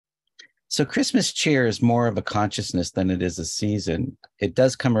So Christmas cheer is more of a consciousness than it is a season. It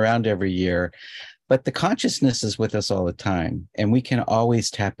does come around every year, but the consciousness is with us all the time, and we can always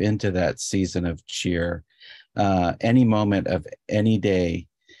tap into that season of cheer, any moment of any day,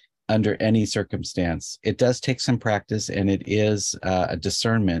 under any circumstance. It does take some practice, and it is a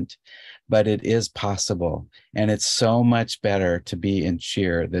discernment, but it is possible. And it's so much better to be in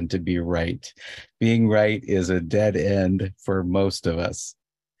cheer than to be right. Being right is a dead end for most of us.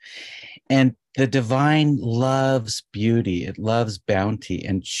 And the divine loves beauty, it loves bounty,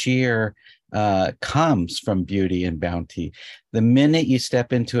 and cheer comes from beauty and bounty. The minute you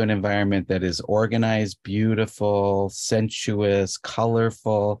step into an environment that is organized, beautiful, sensuous,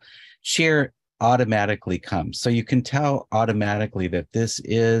 colorful, cheer automatically comes. So you can tell automatically that this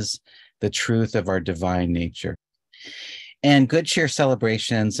is the truth of our divine nature. And good cheer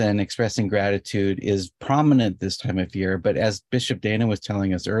celebrations and expressing gratitude is prominent this time of year. But as Bishop Dana was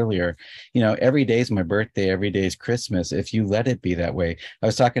telling us earlier, every day is my birthday, every day is Christmas, if you let it be that way. I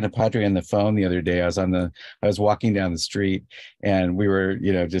was talking to Padre on the phone the other day. I was walking down the street, and we were,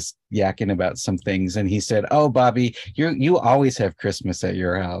 just yakking about some things. And he said, "Oh, Bobby, you always have Christmas at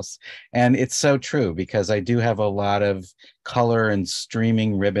your house." And it's so true, because I do have a lot of color and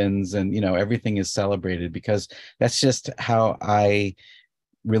streaming ribbons, and everything is celebrated, because that's just how I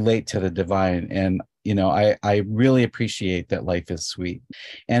relate to the divine. And I really appreciate that life is sweet,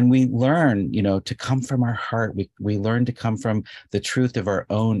 and we learn to come from our heart. We learn to come from the truth of our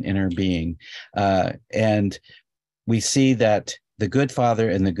own inner being, and we see that the good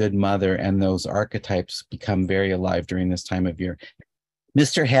father and the good mother and those archetypes become very alive during this time of year.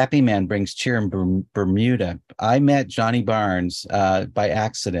 Mr. Happy Man brings cheer in Bermuda. I met Johnny Barnes by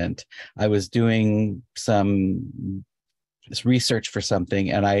accident. I was doing some research for something,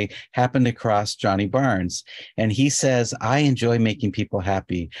 and I happened across Johnny Barnes. And he says, "I enjoy making people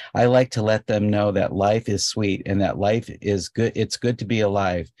happy. I like to let them know that life is sweet and that life is good. It's good to be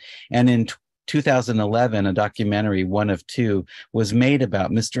alive." And in 2011, a documentary, one of two, was made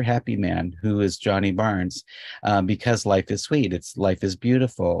about Mr. Happy Man, who is Johnny Barnes, because life is sweet. Life is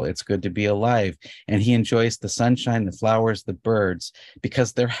beautiful. It's good to be alive. And he enjoys the sunshine, the flowers, the birds,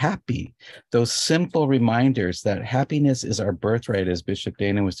 because they're happy. Those simple reminders that happiness is our birthright, as Bishop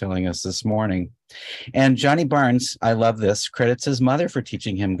Dana was telling us this morning. And Johnny Barnes, I love this, credits his mother for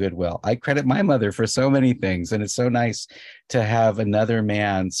teaching him goodwill. I credit my mother for so many things. And it's so nice to have another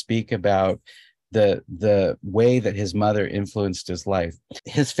man speak about the way that his mother influenced his life.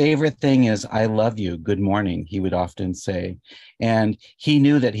 His favorite thing is, "I love you, good morning," he would often say. And he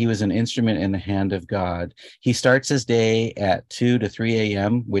knew that he was an instrument in the hand of God. He starts his day at 2 to 3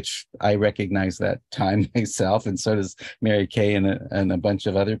 a.m., which I recognize that time myself, and so does Mary Kay and a bunch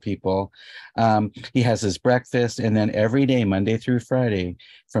of other people. He has his breakfast, and then every day, Monday through Friday,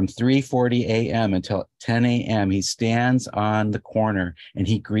 from 3:40 a.m. until 10 a.m., he stands on the corner and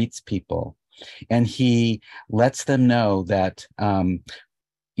he greets people. And he lets them know that, as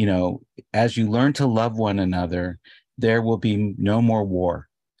you learn to love one another, there will be no more war.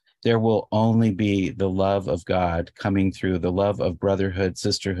 There will only be the love of God coming through, the love of brotherhood,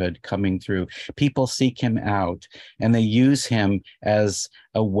 sisterhood coming through. People seek him out, and they use him as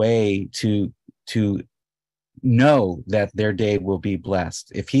a way to know that their day will be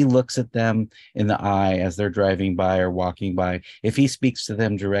blessed. If he looks at them in the eye as they're driving by or walking by, if he speaks to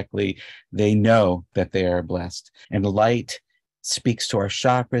them directly, they know that they are blessed. And light speaks to our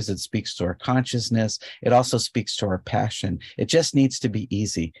chakras, it speaks to our consciousness, it also speaks to our passion. It just needs to be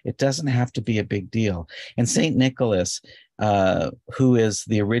easy. It doesn't have to be a big deal. And Saint Nicholas, who is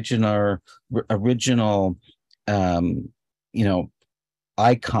the original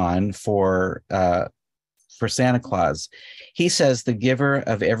icon for Santa Claus, he says, "The giver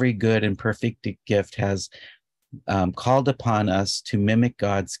of every good and perfect gift has called upon us to mimic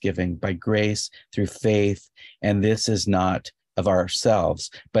God's giving by grace through faith, and this is not of ourselves,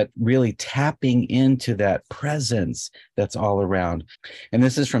 but really tapping into that presence that's all around." And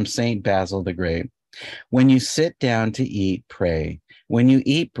this is from Saint Basil the Great. "When you sit down to eat, pray. When you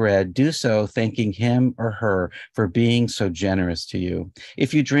eat bread, do so thanking him or her for being so generous to you.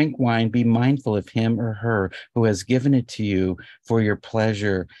 If you drink wine, be mindful of him or her who has given it to you for your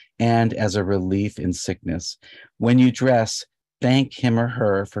pleasure and as a relief in sickness. When you dress, thank him or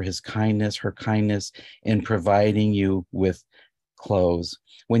her for his kindness, her kindness in providing you with close.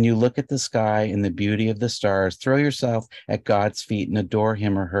 When you look at the sky and the beauty of the stars, throw yourself at God's feet and adore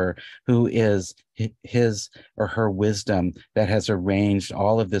him or her, who is his or her wisdom that has arranged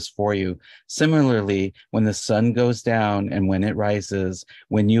all of this for you. Similarly, when the sun goes down and when it rises,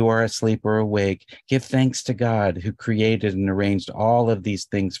 when you are asleep or awake, give thanks to God who created and arranged all of these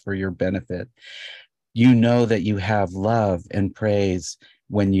things for your benefit. You know that you have love and praise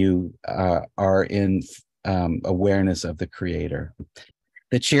when you are in awareness of the Creator.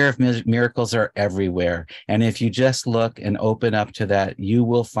 The cheer of miracles are everywhere. And if you just look and open up to that, you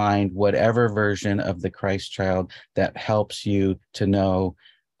will find whatever version of the Christ child that helps you to know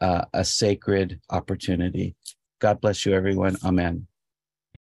a sacred opportunity. God bless you, everyone. Amen.